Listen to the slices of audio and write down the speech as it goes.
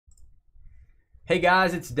Hey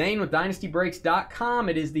guys, it's Dane with DynastyBreaks.com.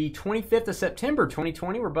 It is the 25th of September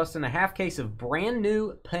 2020. We're busting a half case of brand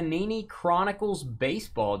new Panini Chronicles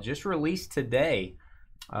baseball just released today.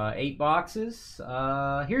 8 boxes.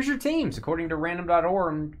 Here's your teams according to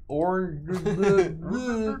random.org.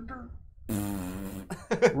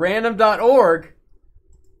 Random.org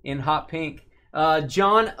in hot pink.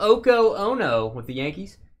 John Oko Ono with the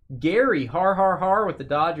Yankees. Gary Har Har Har with the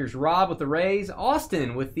Dodgers. Rob with the Rays.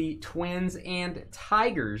 Austin with the Twins and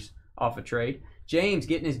Tigers off a trade. James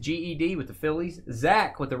getting his GED with the Phillies.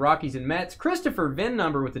 Zach with the Rockies and Mets. Christopher VIN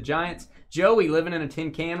number with the Giants. Joey living in a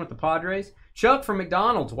tin can with the Padres. Chuck from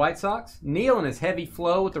McDonald's, White Sox. Neil and his heavy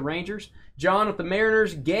flow with the Rangers. John with the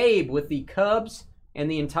Mariners. Gabe with the Cubs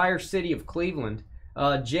and the entire city of Cleveland.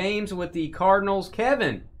 James with the Cardinals.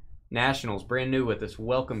 Kevin, Nationals, brand new with us.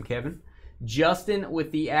 Welcome, Kevin. Justin with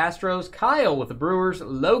the Astros. Kyle with the Brewers.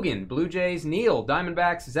 Logan, Blue Jays. Neil,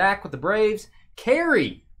 Diamondbacks. Zach with the Braves.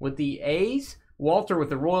 Carrie with the A's. Walter with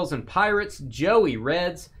the Royals and Pirates. Joey,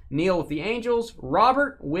 Reds. Neil with the Angels.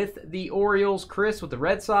 Robert with the Orioles. Chris with the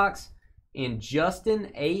Red Sox. And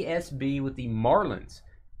Justin ASB with the Marlins.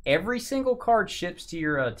 Every single card ships to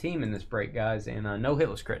your team in this break, guys, and no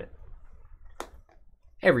hitless credit.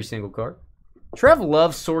 Every single card. Trev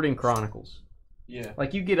loves sorting Chronicles. Yeah.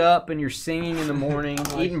 Like you get up and you're singing in the morning,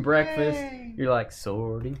 like, eating breakfast. Yay! You're like,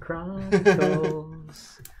 sorting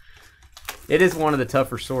Chronicles. It is one of the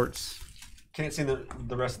tougher sorts. Can't sing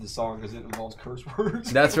the rest of the song because it involves curse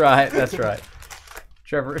words. That's right. That's right.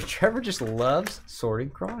 Trevor just loves sorting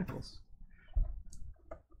Chronicles.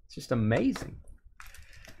 It's just amazing.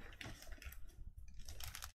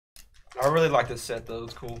 I really like this set though.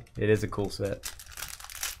 It's cool. It is a cool set.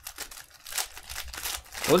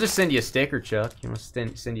 We'll just send you a sticker, Chuck. You want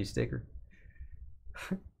to send you a sticker?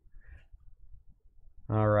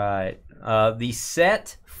 All right. The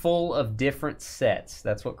set full of different sets.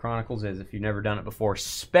 That's what Chronicles is if you've never done it before.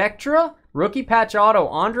 Spectra, rookie patch auto,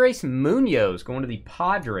 Andres Munoz going to the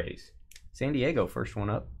Padres. San Diego, first one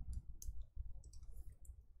up.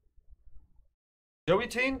 Joey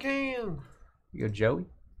Tin Can. You go, Joey.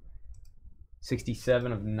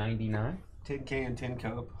 67 of 99. Tin Can, Tin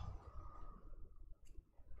Cup.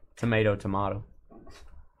 Tomato, tomato.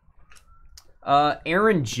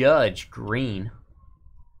 Aaron Judge, green.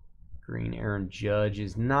 Green Aaron Judge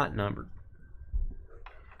is not numbered.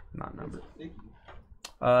 Not numbered.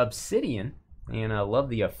 Obsidian. And I love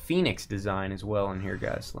the Phoenix design as well in here,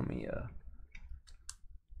 guys. Let me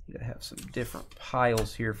have some different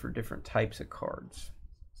piles here for different types of cards.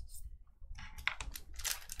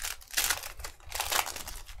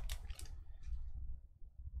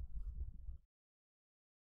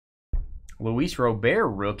 Luis Robert,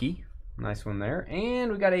 rookie. Nice one there.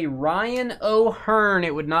 And we got a Ryan O'Hearn.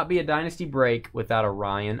 It would not be a Dynasty break without a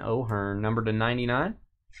Ryan O'Hearn. Number to 99.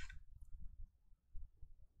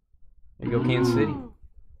 There you go, Kansas City.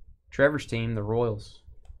 Trevor's team, the Royals.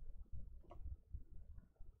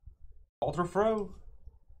 Ultra Fro.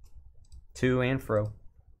 To and fro.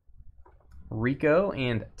 Rico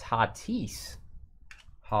and Tatis.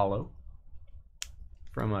 Hollow.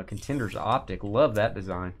 From a Contenders Optic. Love that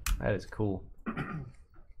design. That is cool.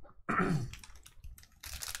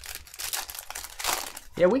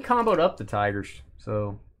 Yeah, we comboed up the Tigers.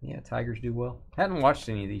 So, yeah, Tigers do well. Haven't watched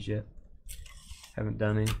any of these yet. Haven't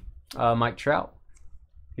done any. Mike Trout.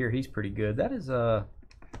 Here, he's pretty good. That is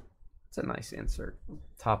it's a nice insert.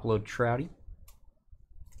 Top load Trouty.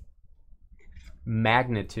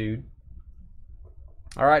 Magnitude.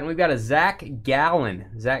 All right, and we've got a Zach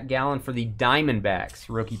Gallen. Zach Gallen for the Diamondbacks.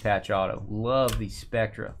 Rookie patch auto. Love the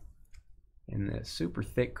Spectra. In this super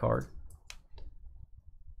thick card.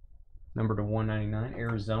 Number to 199,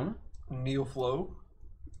 Arizona. Neil Flo.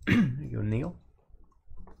 There you go, Neil.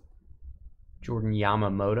 Jordan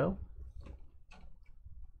Yamamoto.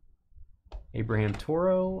 Abraham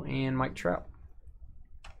Toro and Mike Trout.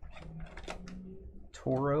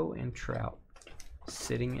 Toro and Trout.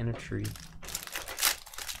 Sitting in a tree.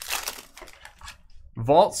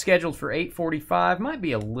 Vault scheduled for 8:45. Might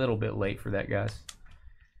be a little bit late for that, guys.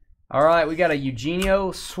 All right, we got a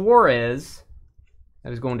Eugenio Suarez.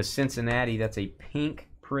 That is going to Cincinnati. That's a pink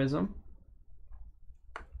prism.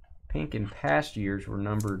 Pink in past years were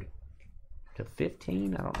numbered to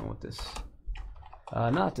 15. I don't know what this...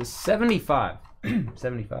 not to 75.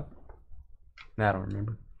 75. I don't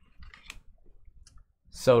remember.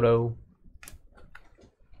 Soto.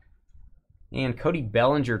 And Cody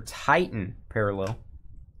Bellinger, Titan parallel.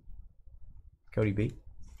 Cody B.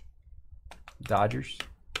 Dodgers.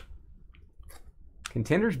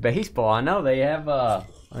 Contenders baseball. I know they have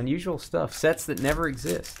unusual stuff. Sets that never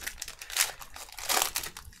exist.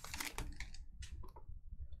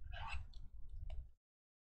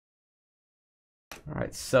 All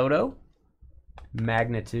right, Soto,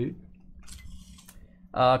 Magnitude.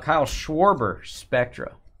 Kyle Schwarber,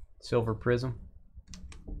 Spectra, Silver Prism.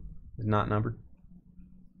 Is not numbered.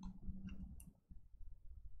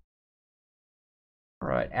 All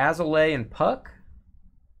right, Azalea and Puck.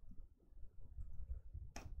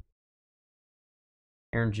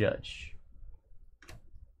 Aaron Judge.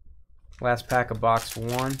 Last pack of box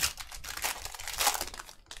 1.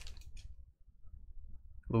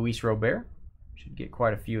 Luis Robert. Should get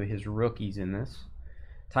quite a few of his rookies in this.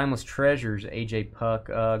 Timeless Treasures, AJ Puck.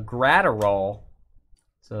 Gratterall.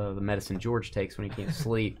 So the medicine George takes when he can't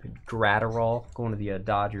sleep. Gratterall going to the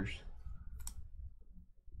Dodgers.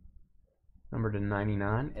 Number to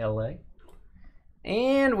 99, LA.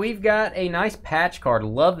 And we've got a nice patch card.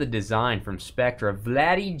 Love the design from Spectra.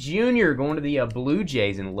 Vladdy Jr. going to the Blue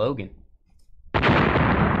Jays in Logan.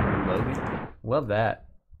 Logan. Love that.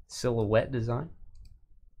 Silhouette design.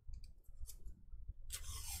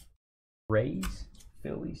 Rays.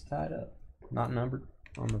 Phillies tied up. Not numbered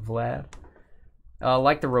on the Vlad.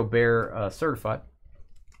 Like the Robert certified.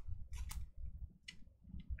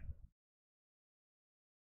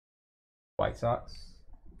 White Sox.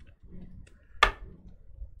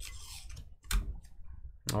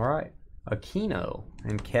 All right. Aquino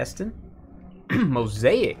and Keston.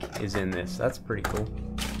 Mosaic is in this. That's pretty cool.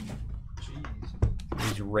 Jeez.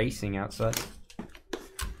 He's racing outside.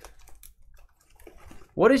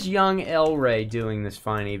 What is young El Ray doing this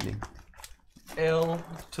fine evening? L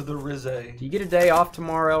to the Rizze. Do you get a day off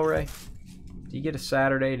tomorrow, El Ray? Do you get a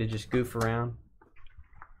Saturday to just goof around?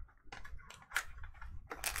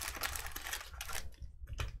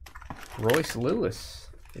 Royce Lewis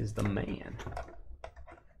is the man.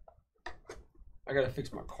 I gotta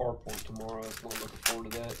fix my carport tomorrow. I'm looking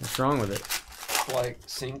forward to that. What's wrong with it? Like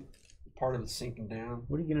part of it's sinking down.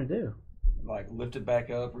 What are you gonna do? Like lift it back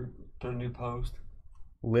up, put a new post.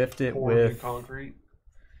 Lift it pour with new concrete.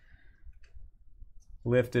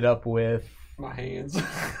 Lift it up with my hands.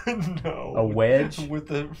 No. A wedge? With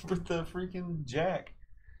the freaking jack.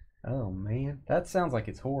 Oh man, that sounds like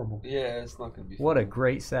it's horrible. Yeah, it's not gonna be. What a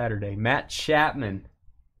great Saturday. Matt Chapman,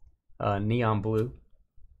 neon blue.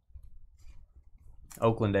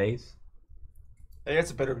 Oakland A's. Hey,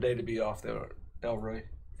 that's a better day to be off there, El Ray.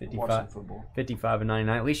 55, watching football. 55 and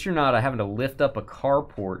 99. At least you're not having to lift up a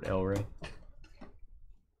carport, El Ray.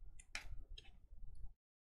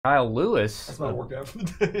 Kyle Lewis. That's my workout for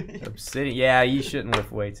the day. Obsidian. Yeah, you shouldn't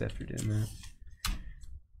lift weights after doing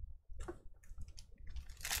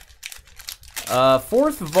that.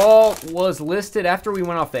 Fourth vault was listed after we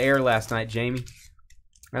went off the air last night, Jamie.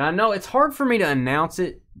 And I know it's hard for me to announce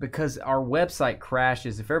it because our website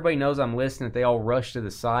crashes. If everybody knows I'm listening, they all rush to the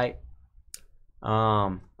site.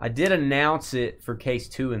 I did announce it for case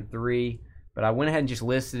 2 and 3, but I went ahead and just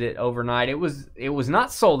listed it overnight. It was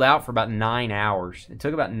not sold out for about 9 hours. It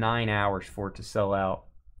took about 9 hours for it to sell out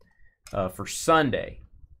for Sunday.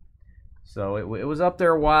 So it was up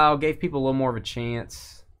there a while, gave people a little more of a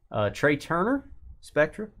chance. Trey Turner,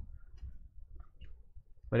 Spectra.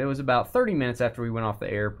 But it was about 30 minutes after we went off the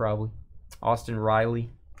air, probably. Austin Riley.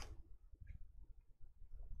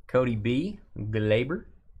 Cody B. Glaber.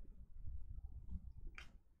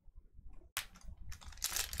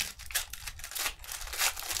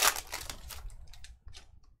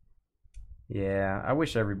 Yeah, I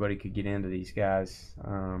wish everybody could get into these guys.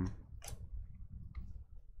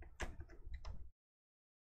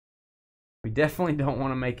 We definitely don't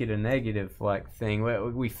want to make it a negative thing.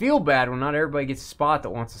 We feel bad when not everybody gets a spot that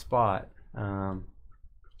wants a spot.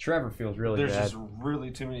 Trevor feels really bad. There's just really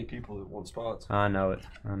too many people that want spots. I know it.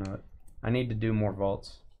 I need to do more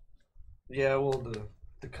vaults. Yeah, well,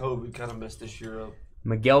 the COVID kind of messed this year up.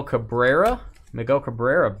 Miguel Cabrera,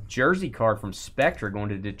 jersey card from Spectra going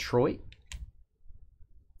to Detroit.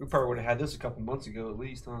 We probably would have had this a couple months ago at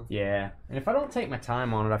least, huh? Yeah, and if I don't take my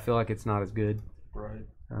time on it, I feel like it's not as good. Right.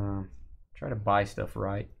 Try to buy stuff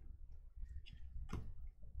right.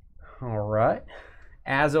 All right.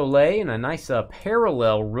 Azole and a nice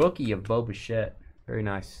parallel rookie of Bo Bichette. Very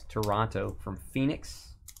nice. Toronto from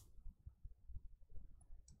Phoenix.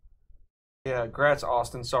 Yeah, congrats,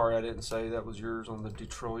 Austin. Sorry I didn't say that was yours on the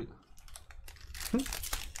Detroit.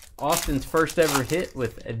 Austin's first ever hit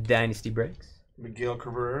with a Dynasty Breaks. Miguel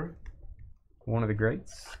Cabrera. One of the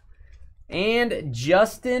greats. And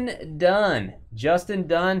Justin Dunn. Justin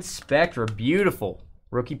Dunn, Spectra. Beautiful.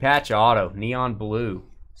 Rookie patch auto. Neon blue.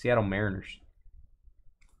 Seattle Mariners.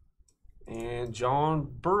 And John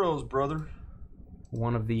Burroughs' brother.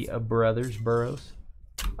 One of the brothers, Burroughs.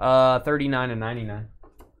 39 and 99.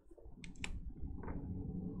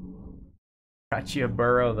 Got you a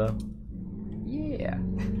Burrow, though. Yeah.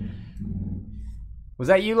 Was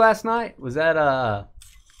that you last night? Was that let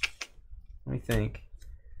me think.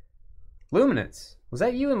 Luminance. Was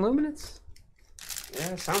that you and Luminance?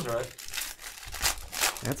 Yeah, sounds right.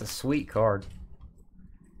 That's a sweet card.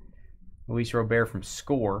 Luis Robert from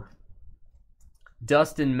Score.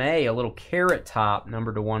 Dustin May, a little carrot top,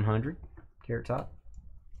 numbered to 100. Carrot top.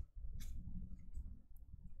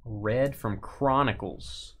 Red from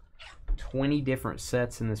Chronicles. 20 different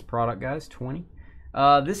sets in this product, guys. 20.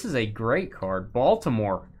 This is a great card.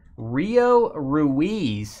 Baltimore. Rio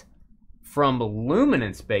Ruiz from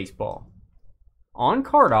Luminance Baseball.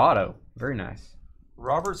 On-card auto. Very nice.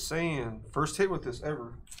 Robert Sand. First hit with this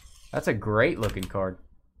ever. That's a great looking card.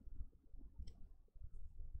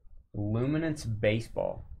 Luminance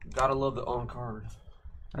Baseball. Gotta love the on-card.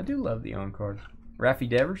 I do love the on-card. Raffy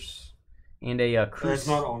Devers. And a Cruz. It's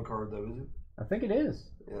not on-card, though, is it? I think it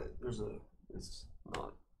is. Yeah, it's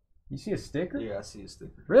not. You see a sticker? Yeah, I see a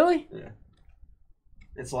sticker. Really? Yeah.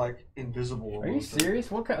 It's like invisible. Are you serious?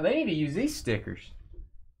 What kind? They need to use these stickers.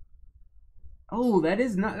 Oh, that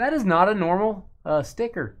is not a normal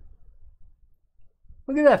sticker.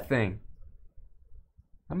 Look at that thing.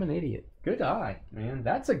 I'm an idiot. Good eye, man.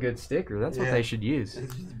 That's a good sticker. That's what they should use. It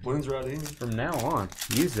just blends right in. From now on,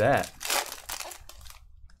 use that.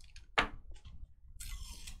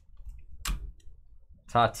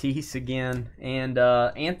 Tatis again. And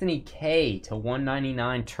Anthony K to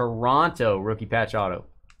 199 Toronto rookie patch auto.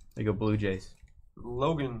 There you go, Blue Jays.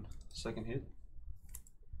 Logan, second hit.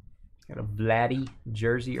 Got a Vladdy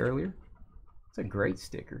jersey earlier. It's a great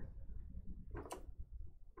sticker.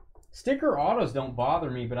 Sticker autos don't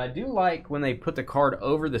bother me, but I do like when they put the card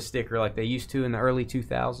over the sticker like they used to in the early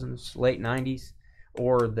 2000s, late 90s,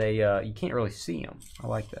 or they you can't really see them. I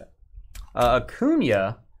like that.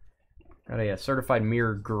 Acuna got a certified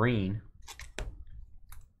mirror green.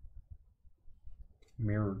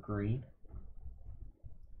 Mirror green.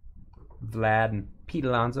 Vlad and Pete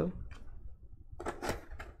Alonso.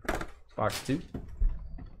 Box 2.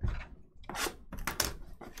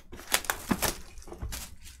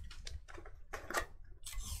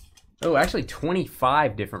 Oh, actually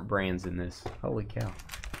 25 different brands in this. Holy cow.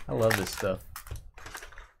 I love this stuff.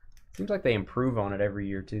 Seems like they improve on it every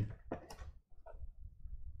year, too.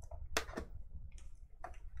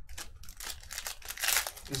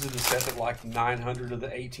 This is the set that like 900 of the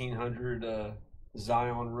 1800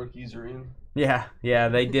 Zion rookies are in. Yeah,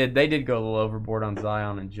 they did go a little overboard on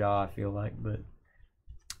Zion and Ja, I feel like, but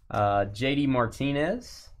JD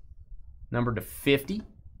Martinez, numbered to 50,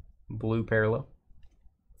 blue parallel.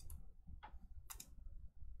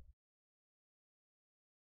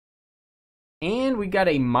 And we got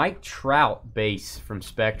a Mike Trout base from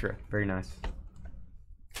Spectra. Very nice.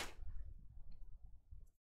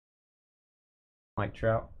 Mike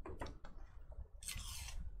Trout.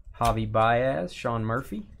 Javi Baez, Sean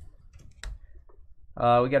Murphy.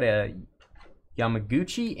 We got a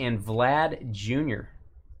Yamaguchi and Vlad Jr.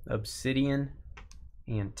 Obsidian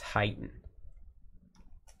and Titan.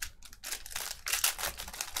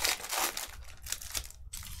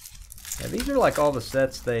 Yeah, these are like all the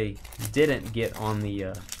sets they didn't get on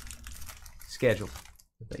the schedule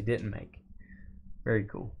that they didn't make. Very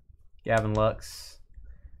cool. Gavin Lux,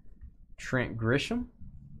 Trent Grisham,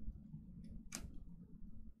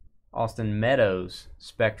 Austin Meadows,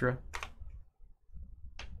 Spectra,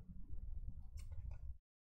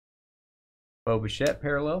 Bo Bichette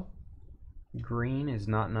parallel. Green is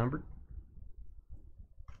not numbered.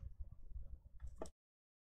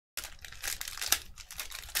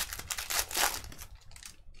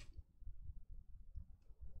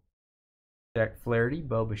 Jack Flaherty,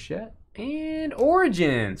 Bo Bichette. And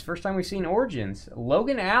Origins. First time we've seen Origins.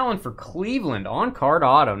 Logan Allen for Cleveland. On-card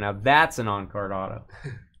auto. Now that's an on-card auto.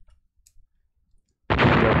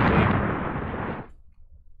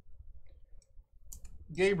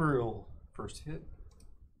 Gabriel, first hit.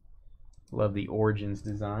 Love the Origins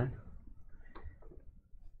design.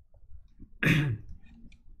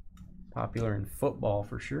 Popular in football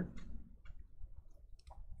for sure.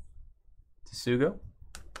 Tsugo.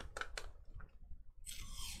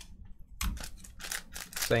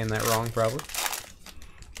 Saying that wrong, probably.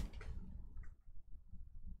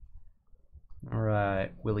 All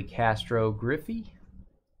right, Willie Castro Griffey.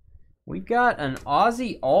 We've got an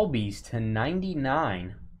Ozzy Albies to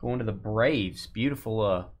 99 going to the Braves.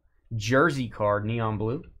 Beautiful jersey card, neon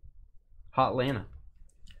blue. Hot Atlanta.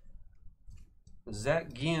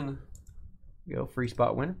 Zach Ginn. Go, free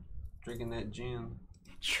spot winner. Drinking that gin.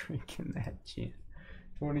 Drinking that gin.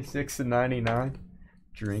 26 to 99.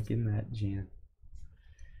 Drinking that gin.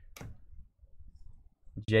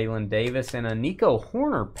 Jalen Davis and a Nico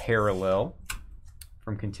Horner parallel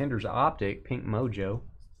from Contenders Optic, Pink Mojo.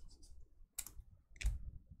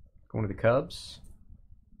 Going to the Cubs.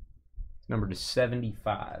 Number to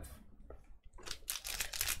 75.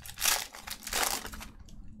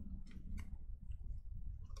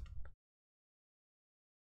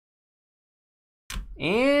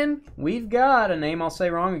 And we've got a name I'll say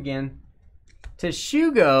wrong again.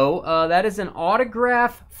 Teshugo. That is an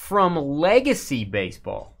autograph from Legacy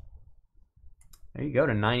Baseball. There you go,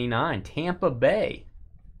 to 99. Tampa Bay.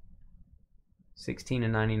 16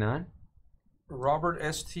 and 99. Robert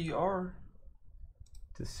STR.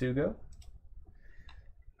 Teshugo.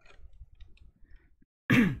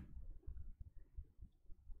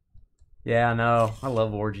 Yeah, I know. I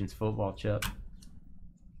love Origins football, Chuck.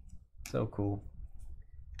 So cool.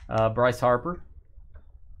 Bryce Harper.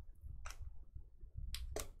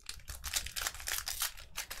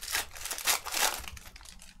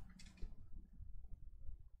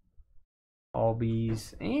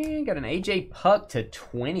 Albies. And got an AJ Puck to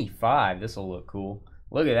 25. This will look cool.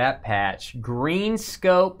 Look at that patch. Green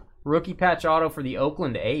scope. Rookie patch auto for the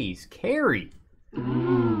Oakland A's. Carey.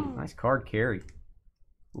 Nice card, Carey.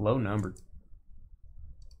 Low numbered.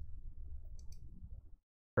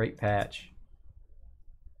 Great patch.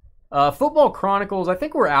 Football Chronicles, I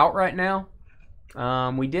think we're out right now.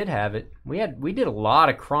 We did have it. We did a lot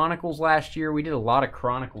of Chronicles last year. We did a lot of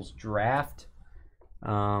Chronicles draft.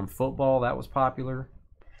 Football, that was popular.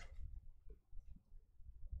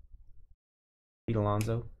 Pete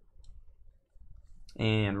Alonso.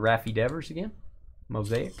 And Raffy Devers again.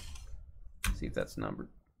 Mosaic. Let's see if that's numbered.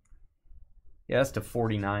 Yeah, that's to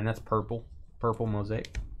 49. That's purple. Purple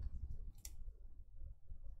Mosaic.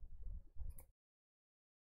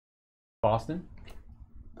 Boston.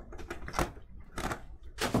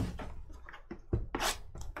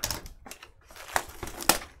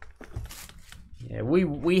 Yeah,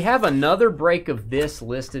 we have another break of this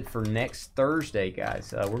listed for next Thursday,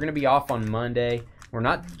 guys. We're going to be off on Monday. We're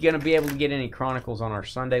not going to be able to get any Chronicles on our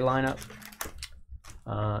Sunday lineup.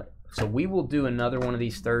 So we will do another one of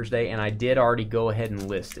these Thursday, and I did already go ahead and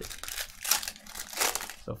list it.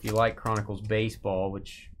 So if you like Chronicles baseball,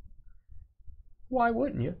 which, why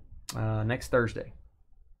wouldn't you? Next Thursday.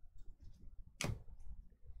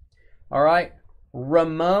 All right.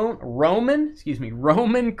 Roman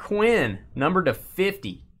Quinn, number to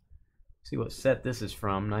 50. See what set this is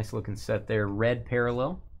from. Nice looking set there. Red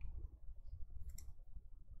parallel.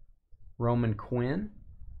 Roman Quinn.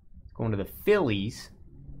 Going to the Phillies.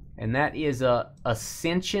 And that is a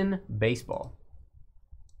Ascension Baseball.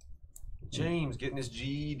 James getting his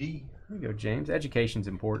GED. There you go, James. Education's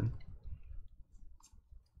important.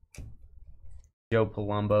 Joe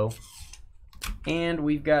Palumbo. And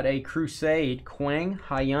we've got a Crusade Kwang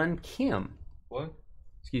Hyun Kim. What?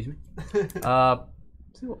 Excuse me. Let's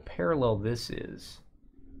see what parallel this is.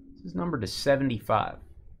 This is numbered to 75.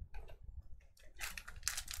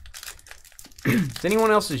 Is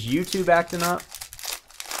anyone else's YouTube acting up?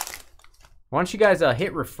 Why don't you guys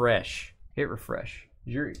hit refresh? Hit refresh.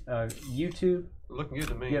 Is your YouTube Looking good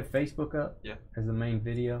to me. You have Facebook up? Yeah. As the main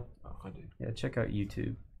video? Oh, I do. Yeah, check out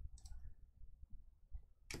YouTube.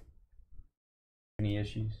 Any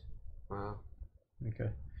issues? Wow. Okay.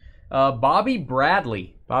 Bobby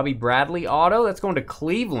Bradley. Bobby Bradley auto. That's going to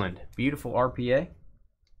Cleveland. Beautiful RPA.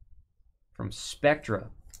 From Spectra.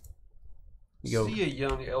 You See ya,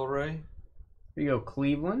 young El Ray. Here you go,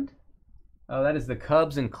 Cleveland. Oh, that is the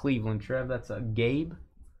Cubs in Cleveland, Trev. That's a Gabe.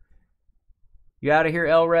 You out of here,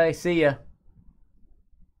 El Ray. See ya.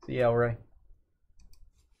 See ya, El Ray.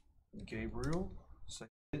 Gabriel.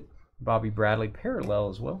 Bobby Bradley parallel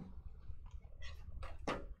as well.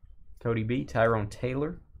 Cody B. Tyrone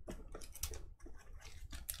Taylor.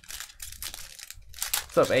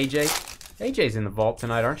 What's up, AJ? AJ's in the vault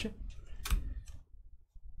tonight, aren't you?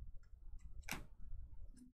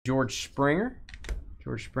 George Springer.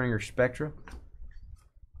 George Springer Spectra.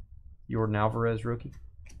 Jordan Alvarez rookie.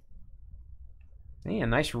 Man,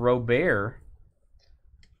 nice Robert.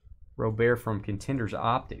 Robert from Contenders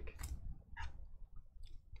Optic.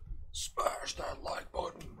 Smash that like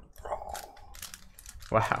button.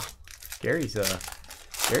 Wow. Gary's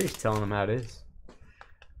telling them how it is.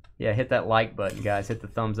 Yeah, hit that like button, guys. Hit the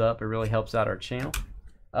thumbs up. It really helps out our channel.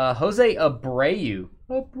 Jose Abreu.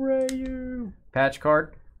 Abreu. Patch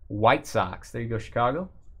card. White Sox. There you go, Chicago.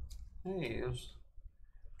 Hey, it was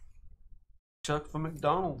Chuck from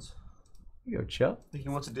McDonald's. There you go, Chuck. I think he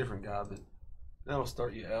wants a different guy, but that'll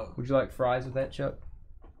start you out. Would you like fries with that, Chuck?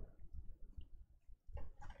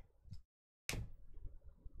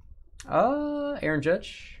 Aaron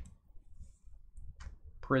Judge.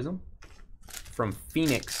 Prism. From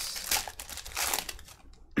Phoenix.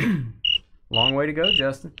 Long way to go,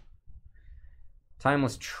 Justin.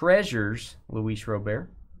 Timeless Treasures, Luis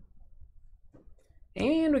Robert.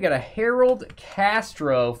 And we got a Harold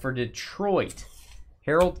Castro for Detroit.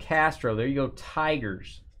 Harold Castro. There you go,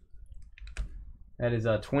 Tigers. That is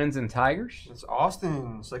Twins and Tigers. It's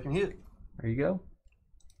Austin, second hit. There you go.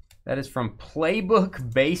 That is from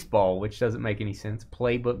Playbook Baseball, which doesn't make any sense.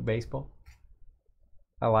 Playbook Baseball.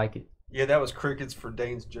 I like it. Yeah, that was crickets for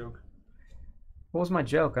Dane's joke. What was my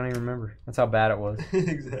joke? I don't even remember. That's how bad it was.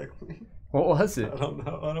 Exactly. What was it? I don't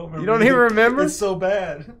know. I don't remember. You don't even remember? It's so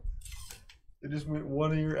bad. It just went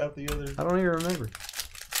one ear out the other. I don't even remember.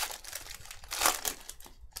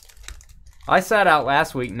 I sat out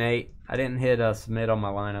last week, Nate. I didn't hit submit on my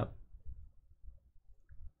lineup.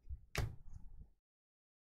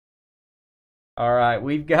 All right,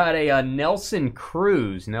 we've got a Nelson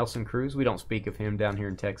Cruz. Nelson Cruz, we don't speak of him down here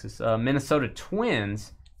in Texas. Minnesota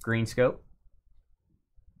Twins, green scope.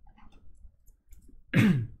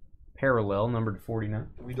 Parallel, number 49.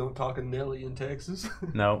 We don't talk of Nelly in Texas.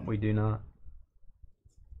 No, we do not.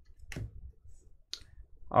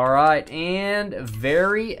 All right, and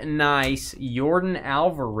very nice Yordan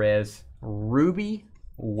Alvarez Ruby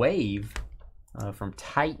Wave from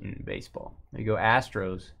Titan Baseball. There you go,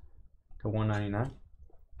 Astros to 199.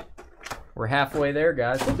 We're halfway there,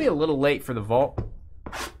 guys. We'll be a little late for the vault.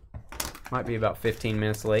 Might be about 15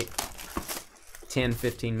 minutes late. 10,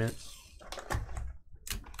 15 minutes.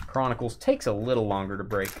 Chronicles takes a little longer to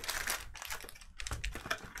break.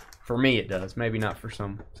 For me, it does. Maybe not for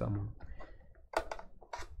someone.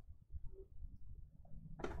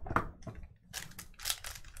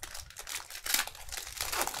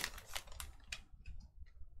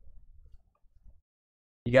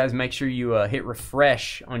 You guys make sure you hit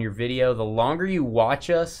refresh on your video. The longer you watch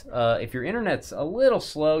us, if your internet's a little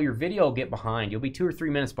slow, your video will get behind. You'll be 2 or 3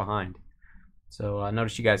 minutes behind. So I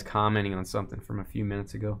noticed you guys commenting on something from a few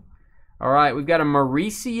minutes ago. All right, we've got a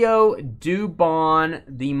Mauricio Dubon,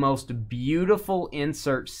 the most beautiful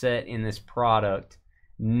insert set in this product.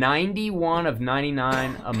 91 of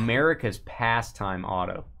 99, America's Pastime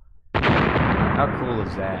Auto. How cool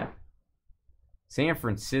is that? San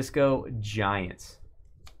Francisco Giants.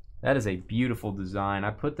 That is a beautiful design.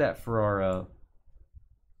 I put that for our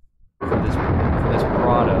for this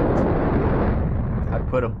product. I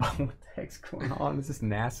put a what the heck's going on? Is this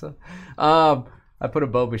NASA? I put a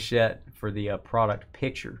Bo Bichette for the product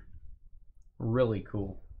picture. Really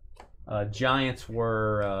cool. Giants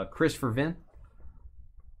were Christopher Vin.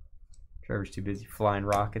 Trevor's too busy flying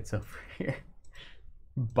rockets over here.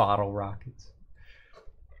 Bottle rockets.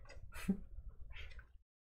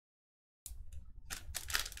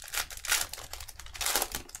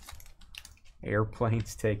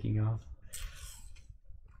 Airplanes taking off.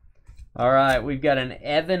 All right, we've got an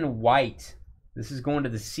Evan White. This is going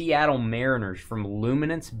to the Seattle Mariners from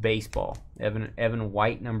Luminance Baseball. Evan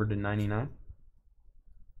White, number to 99.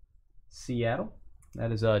 Seattle.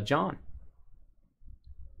 That is John.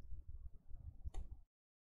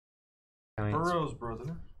 Burrows,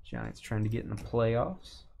 brother. Giants trying to get in the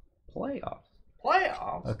playoffs. Playoffs?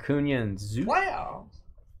 Acuna and Zoot. Playoffs?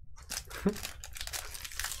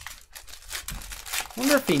 I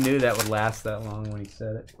wonder if he knew that would last that long when he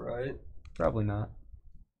said it. Right. Probably not.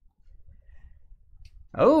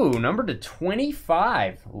 Oh, number to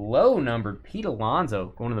 25. Low numbered Pete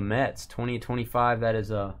Alonso going to the Mets. 20 to 25. That is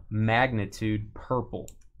a magnitude purple.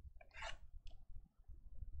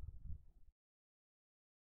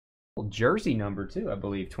 Jersey number too, I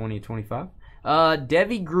believe. 20 to 25.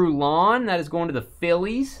 Devi Grulon. That is going to the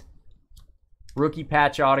Phillies. Rookie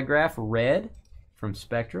patch autograph. Red from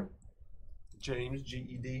Spectra. James,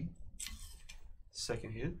 GED.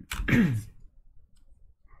 Second hit.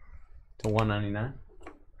 To 199.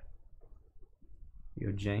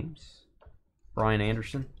 Yo, James. Brian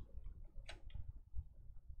Anderson.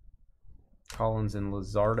 Collins and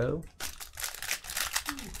Luzardo.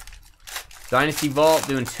 Dynasty Vault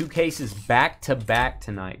doing 2 cases back-to-back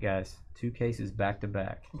tonight, guys. 2 cases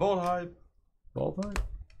back-to-back. Vault hype. Vault hype.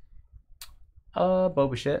 Bo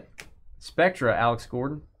Bichette. Spectra, Alex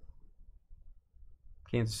Gordon.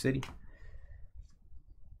 Kansas City.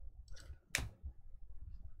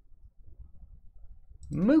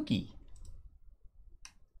 Mookie.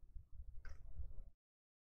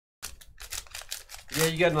 Yeah,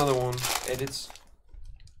 you got another one. Edits.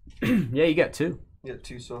 Yeah, you got 2. You got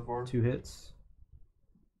 2 so far. 2 hits.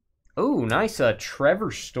 Oh, nice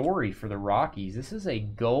Trevor Story for the Rockies. This is a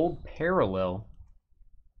gold parallel.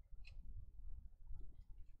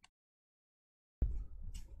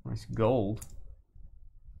 Nice gold.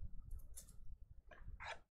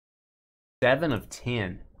 7 of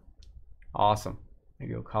 10. Awesome. There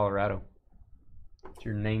you go, Colorado. It's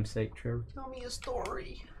your namesake, Trevor. Tell me a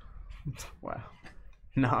story. Wow.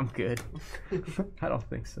 No, I'm good. I don't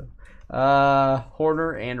think so.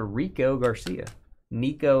 Horner and Rico Garcia.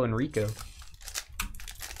 Nico and Rico.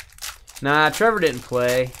 Nah, Trevor didn't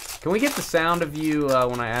play. Can we get the sound of you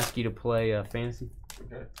when I ask you to play fantasy?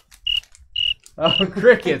 Okay. Oh,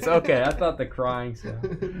 crickets. Okay, I thought the crying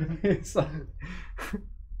sound. It's like, I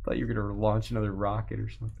thought you were going to launch another rocket or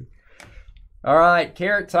something. All right,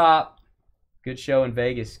 Carrot Top. Good show in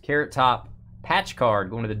Vegas. Carrot Top patch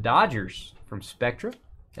card going to the Dodgers from Spectra.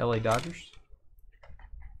 LA Dodgers.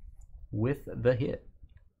 With the hit.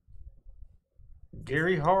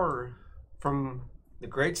 Gary Harr from the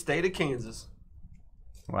great state of Kansas.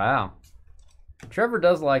 Wow. Trevor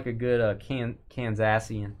does like a good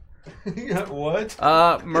Kansasian. What?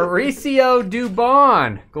 Mauricio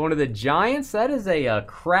Dubon going to the Giants. That is a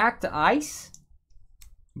cracked ice.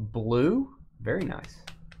 Blue. Very nice.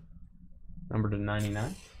 Number to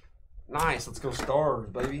 99. Nice. Let's go Stars,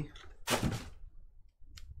 baby.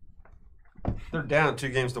 They're down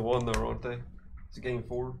 2-1 though, aren't they? It's game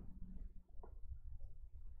 4.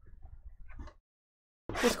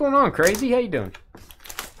 What's going on, Crazy? How you doing?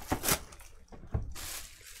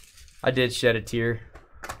 I did shed a tear.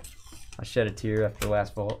 I shed a tear after the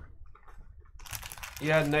last vault.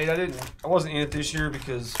 Yeah, Nate, I wasn't in it this year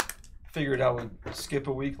because I figured I would skip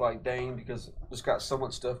a week like Dane because just got so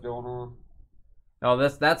much stuff going on. Oh,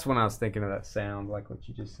 that's when I was thinking of that sound, like what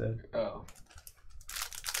you just said. Oh.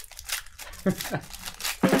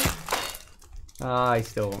 I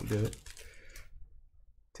still won't do it.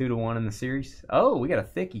 2-1 in the series. Oh, we got a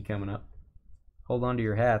thickie coming up. Hold on to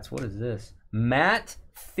your hats. What is this? Matt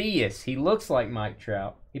Theus. He looks like Mike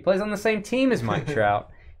Trout. He plays on the same team as Mike Trout.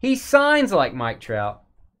 He signs like Mike Trout,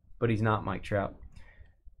 but he's not Mike Trout.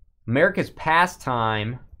 America's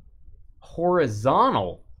Pastime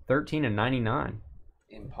Horizontal 13/99.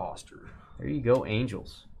 Imposter. There you go,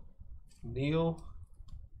 Angels. Neil.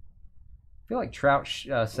 I feel like Trout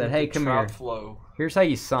said, "Hey, come Trout here. Flow. Here's how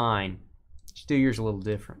you sign. Just do yours a little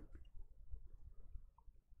different."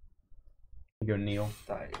 You go, Neil.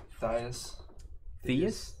 Thias.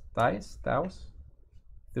 Theus.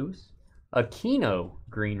 Aquino,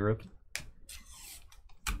 green rookie.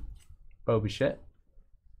 Bo Bichette.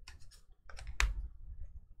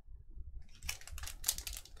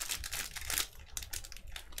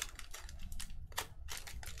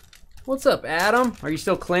 What's up, Adam? Are you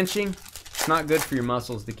still clenching? It's not good for your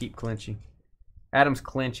muscles to keep clenching. Adam's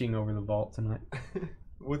clenching over the vault tonight.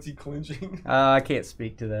 What's he clinching? I can't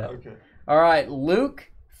speak to that. Okay. All right,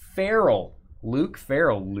 Luke Farrell. Luke.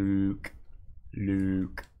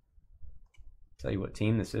 Tell you what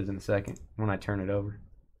team this is in a second when I turn it over.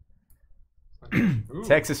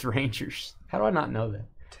 Texas Rangers. How do I not know that?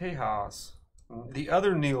 Tejas. The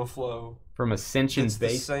other Neil Flow. From Ascension It's the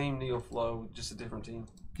Base. same Neil Flow, just a different team.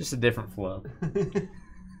 Just a different flow.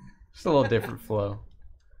 Just a little different flow.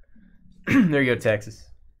 There you go, Texas.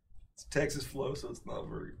 It's Texas Flow, so it's not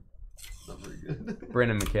very good.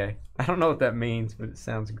 Brennan McKay. I don't know what that means, but it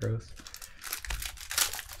sounds gross.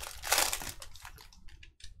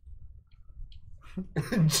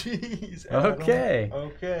 Jeez. Adam.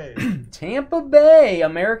 Okay. Tampa Bay,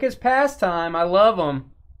 America's Pastime. I love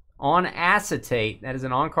them. On acetate. That is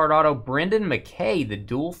an on-card auto. Brendan McKay, the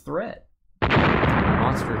dual threat.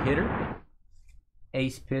 Monster hitter.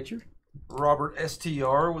 Ace pitcher. Robert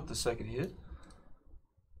STR with the second hit.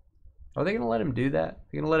 Are they going to let him do that?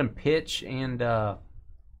 They're going to let him pitch and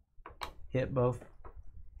hit both?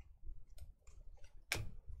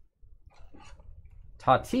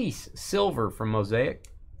 Tatis Silver from Mosaic.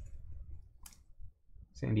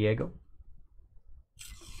 San Diego.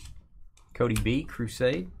 Cody B.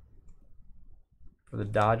 Crusade. For the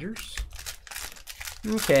Dodgers.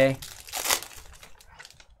 Okay.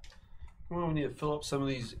 Well, we need to fill up some of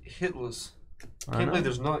these hitless. I can't believe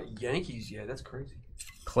there's not Yankees yet. That's crazy.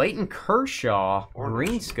 Clayton Kershaw, Or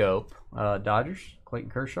Green Scope, Dodgers. Clayton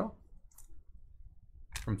Kershaw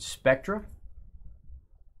from Spectra.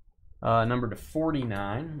 Number to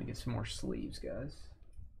 49. Let me get some more sleeves, guys.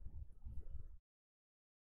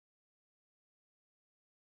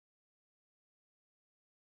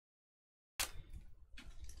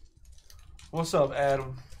 What's up,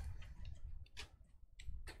 Adam?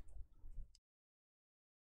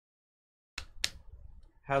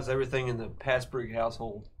 How's everything in the Passbrig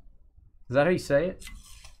household? Is that how you say it?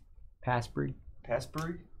 Passbrig?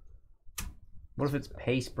 Passbrig? What if it's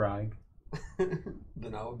Pacebrag?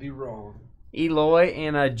 Then I would be wrong. Eloy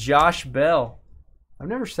and Josh Bell. I've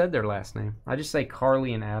never said their last name. I just say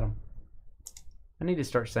Carly and Adam. I need to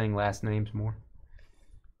start saying last names more.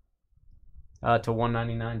 To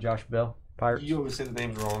 199, Josh Bell. Pirates. You always say the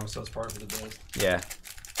names wrong, so it's probably for the best. Yeah.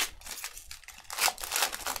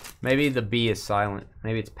 Maybe the B is silent.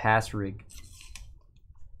 Maybe it's pass rig.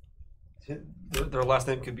 Their last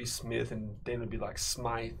name could be Smith, and then would be like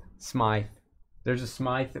Smythe. Smythe. There's a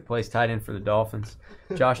Smythe that plays tight end for the Dolphins.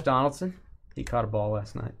 Josh Donaldson. He caught a ball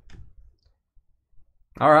last night.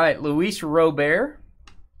 All right, Luis Robert.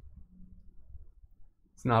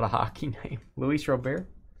 It's not a hockey name. Luis Robert.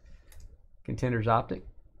 Contenders Optic.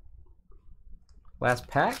 Last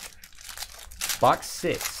pack. Box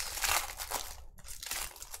 6.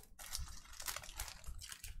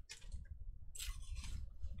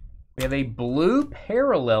 We have a blue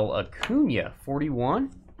parallel Acuna,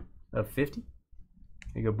 41 of 50.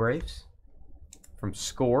 There you go, Braves. From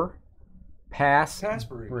Score. Pass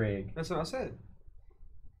Brig. That's what I said.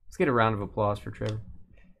 Let's get a round of applause for Trevor.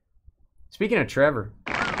 Speaking of Trevor,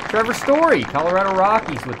 Trevor Story, Colorado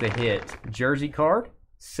Rockies with the hit. Jersey card,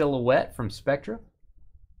 silhouette from Spectra.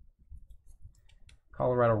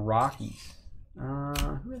 Colorado Rockies.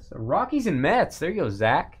 Who is that? Rockies and Mets. There you go,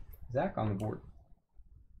 Zach. Zach on the board.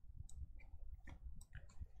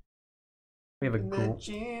 We have a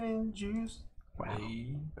gin and juice. Wow.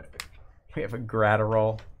 We have a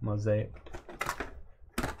Gratterall mosaic.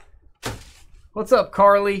 What's up,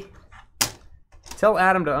 Carly? Tell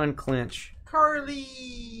Adam to unclench.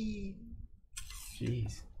 Carly.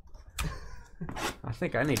 Jeez. I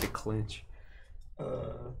think I need to clinch.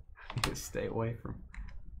 Just stay away from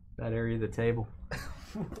that area of the table.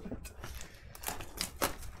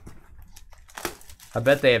 I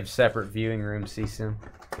bet they have separate viewing rooms, CSIM.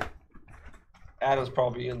 Adam's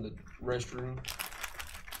probably in the restroom.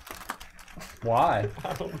 Why?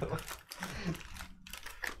 I don't know.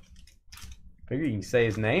 Figure you can say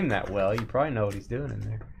his name that well. You probably know what he's doing in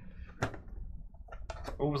there.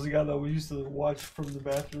 What was the guy that we used to watch from the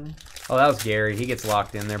bathroom? Oh, that was Gary. He gets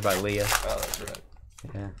locked in there by Leah. Oh, that's right.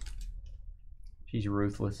 Yeah. She's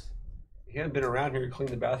ruthless. He hadn't been around here to clean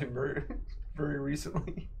the bathroom very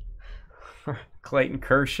recently. Clayton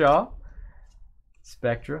Kershaw.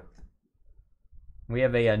 Spectra. We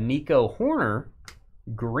have a Nico Horner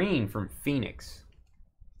green from Phoenix.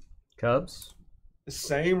 Cubs. The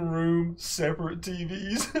same room, separate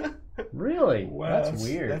TVs. Really? Wow, that's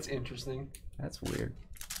weird. That's interesting. That's weird.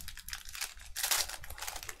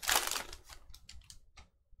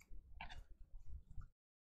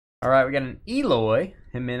 All right, we got an Eloy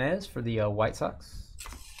Jimenez for the White Sox.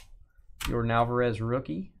 Jordan Alvarez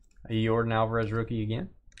rookie. A Jordan Alvarez rookie again.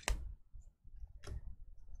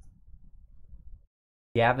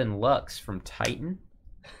 Gavin Lux from Titan.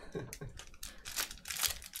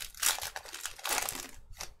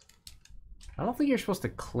 I don't think you're supposed to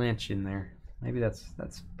clinch in there. Maybe that's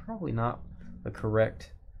probably not the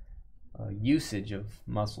correct usage of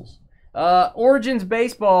muscles. Origins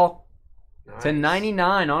Baseball. Nice. To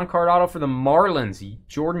 99 on-card auto for the Marlins,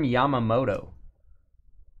 Jordan Yamamoto.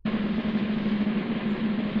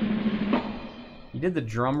 You did the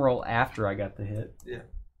drum roll after I got the hit. Yeah.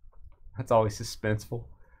 That's always suspenseful.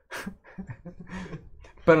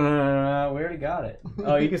 But we already got it.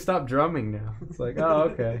 Oh, you can stop drumming now. It's like, oh,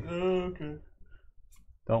 okay. Okay.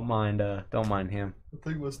 Don't mind him. I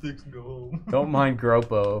think my sticks can go home. Don't mind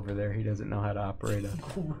Gropo over there. He doesn't know how to operate a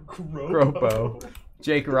Gropo. Gropo.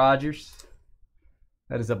 Jake Rogers.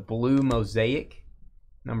 That is a blue mosaic,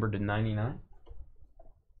 numbered to 99.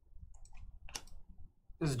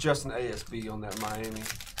 This is just an ASB on that Miami.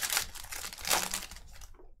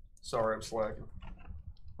 Sorry, I'm slacking.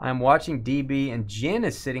 I'm watching DB, and Jen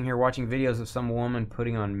is sitting here watching videos of some woman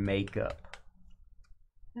putting on makeup.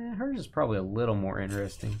 Hers is probably a little more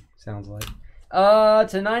interesting, sounds like.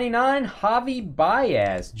 To 99, Javi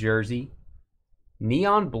Baez jersey.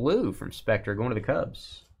 Neon blue from Spectre, going to the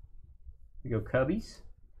Cubs. We go Cubbies.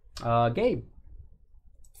 Gabe.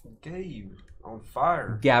 Gabe on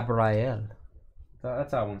fire. Gabriel.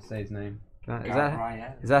 That's how I want to say his name.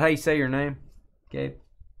 Is that how you say your name, Gabe?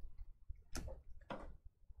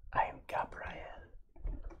 I am Gabriel.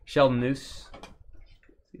 Sheldon Noose.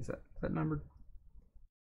 Is that numbered?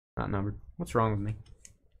 Not numbered. What's wrong with me?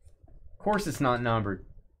 Of course it's not numbered.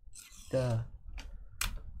 Duh.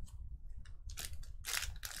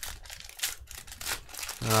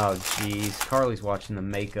 Oh, jeez. Carly's watching the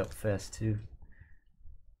Makeup Fest, too.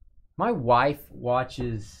 My wife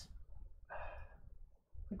watches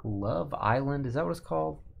Love Island. Is that what it's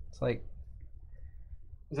called? It's like...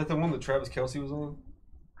 Is that the one that Travis Kelce was on?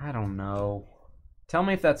 I don't know. Tell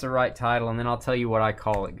me if that's the right title, and then I'll tell you what I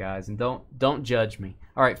call it, guys. And don't judge me.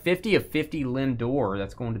 All right, 50 of 50 Lindor.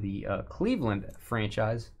 That's going to the Cleveland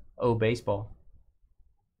franchise. Oh, baseball.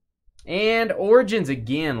 And Origins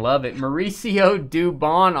again. Love it. Mauricio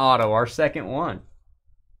Dubon auto, our second one.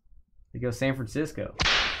 We go San Francisco.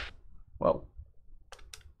 Whoa.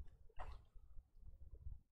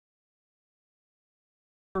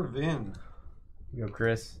 Vin. You go,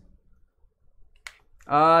 Chris.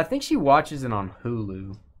 I think she watches it on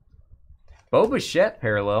Hulu. Bo Bichette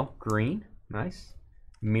parallel. Green. Nice.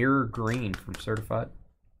 Mirror green from Certified.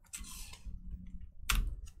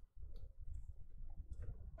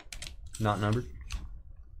 Not numbered.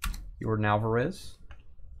 Jordan Alvarez.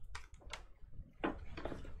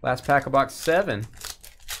 Last pack of box 7.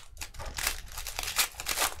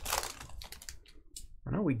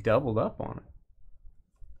 I know we doubled up on it.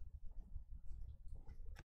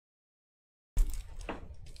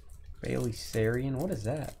 Bailey Sarian. What is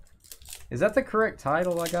that? Is that the correct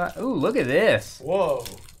title I got? Ooh, look at this. Whoa.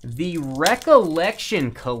 The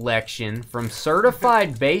Recollection Collection from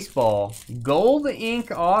Certified Baseball. Gold Ink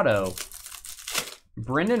Auto.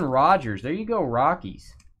 Brendan Rodgers. There you go,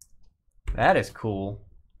 Rockies. That is cool.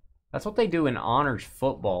 That's what they do in honors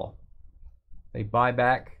football. They buy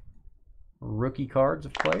back rookie cards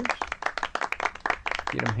of players.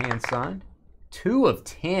 Get them hand signed. 2 of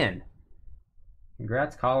 10.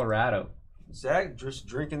 Congrats, Colorado. Zach just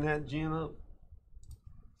drinking that gin up.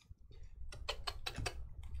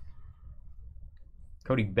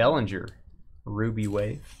 Cody Bellinger, Ruby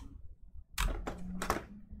Wave.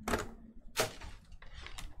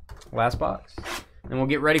 Last box. And we'll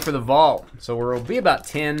get ready for the vault. So we'll be about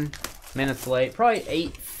 10 minutes late. Probably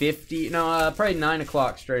 8:50. No, probably 9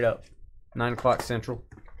 o'clock straight up. 9 o'clock Central.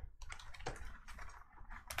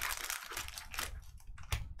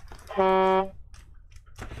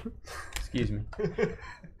 Excuse me. Had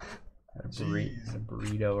a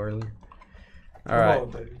burrito earlier. All right. Come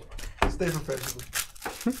on, baby. Stay professional.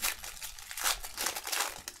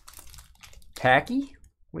 Packy?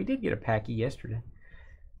 We did get a Packy yesterday.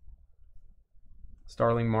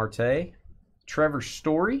 Starling Marte. Trevor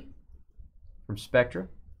Story from Spectra.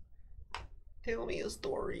 Tell me a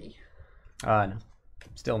story. No.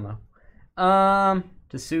 Still no.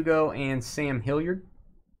 Tsugo and Sam Hilliard.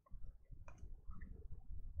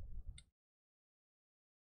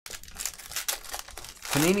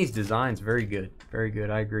 Panini's design's very good. Very good.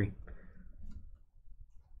 I agree.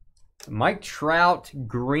 Mike Trout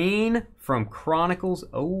green from Chronicles.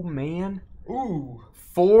 Oh, man. Ooh.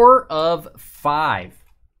 4 of 5.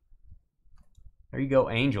 There you go,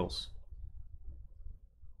 Angels.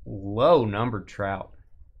 Low numbered Trout.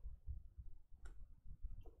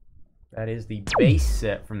 That is the base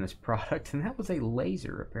set from this product, and that was a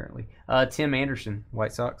laser, apparently. Tim Anderson,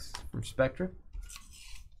 White Sox from Spectra.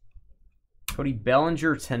 Cody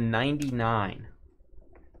Bellinger to 99.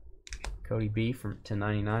 Cody B from to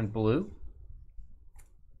 99 blue.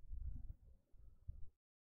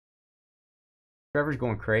 Trevor's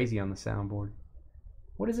going crazy on the soundboard.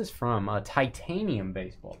 What is this from? Titanium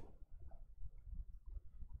Baseball.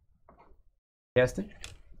 Keston?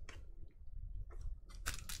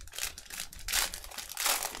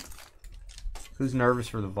 Who's nervous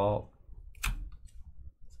for the vault?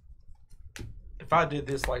 If I did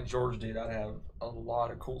this like George did, I'd have a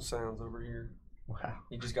lot of cool sounds over here. Wow.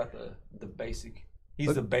 You just got the basic.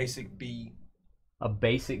 He's the basic B. A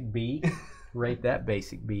basic B? Rate that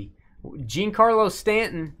basic B. Giancarlo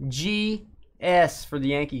Stanton, GS for the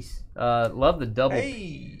Yankees. Love the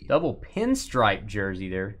double pinstripe jersey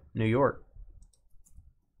there. New York.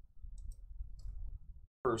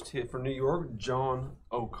 First hit for New York, John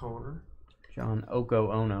O'Connor. John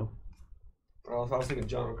Oko Ono. I was thinking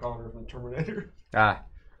John O'Connor from the Terminator.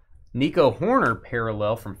 Nico Horner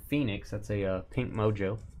parallel from Phoenix. That's a pink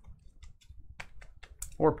mojo.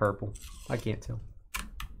 Or purple. I can't tell.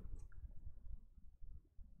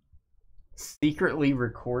 Secretly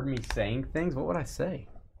record me saying things? What would I say?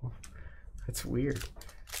 That's weird.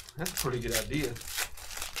 That's a pretty good idea.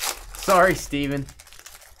 Sorry, Steven.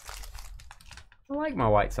 I like my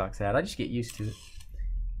White Sox hat. I just get used to it.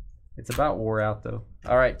 It's about wore out, though.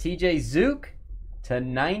 All right, TJ Zook to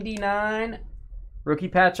 99. Rookie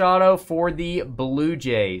patch auto for the Blue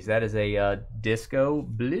Jays. That is a disco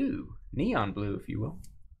blue. Neon blue, if you will.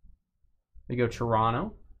 We go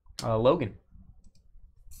Toronto. Logan.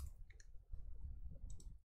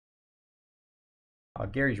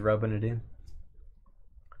 Gary's rubbing it in.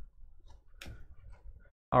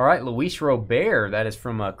 All right, Luis Robert. That is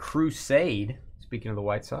from Crusade. Speaking of the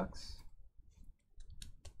White Sox.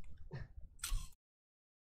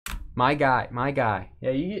 My guy, my guy.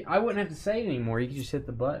 Yeah, I wouldn't have to say it anymore. You could just hit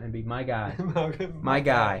the button and be my guy. My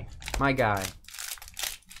guy. My guy.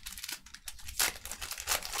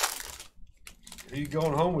 Who you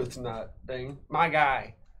going home with tonight, Dane? My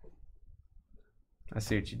guy. I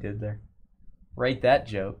see what you did there. Rate that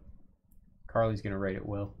joke. Carly's going to rate it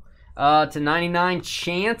well. To 99,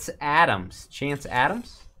 Chance Adams. Chance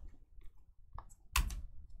Adams?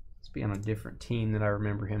 Let's be on a different team that I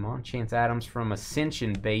remember him on. Chance Adams from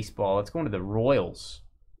Ascension Baseball. It's going to the Royals.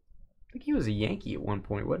 I think he was a Yankee at one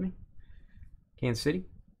point, wasn't he? Kansas City.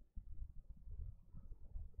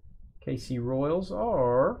 KC Royals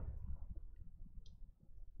are...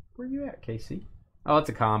 Where you at, KC? Oh, it's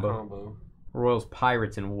a combo. Royals,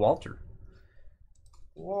 Pirates, and Walter.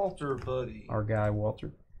 Walter, buddy. Our guy,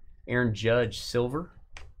 Walter. Aaron Judge, Silver.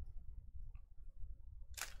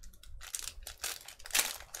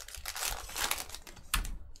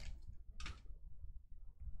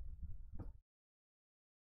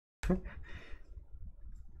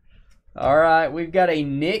 All right, we've got a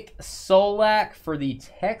Nick Solak for the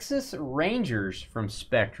Texas Rangers from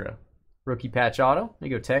Spectra. Rookie patch auto. There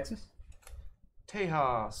you go, Texas.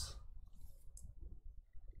 Tejas.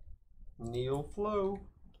 Neil Flo.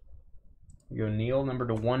 You go Neil, number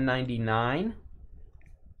to 199.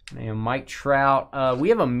 And Mike Trout. We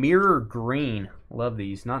have a mirror green. Love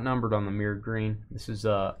these. Not numbered on the mirror green. This is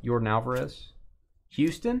Jordan Alvarez.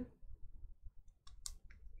 Houston.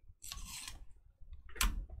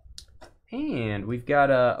 And we've got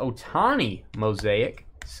a Ohtani Mosaic,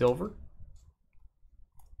 silver.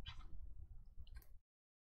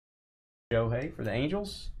 Shohei for the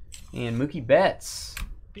Angels. And Mookie Betts.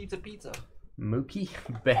 Pizza. Mookie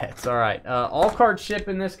Betts. All right. All card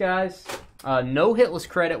shipping this, guys. No hitless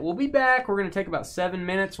credit. We'll be back. We're going to take about 7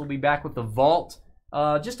 minutes. We'll be back with the vault.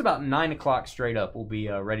 Just about 9 o'clock straight up. We'll be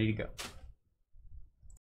ready to go.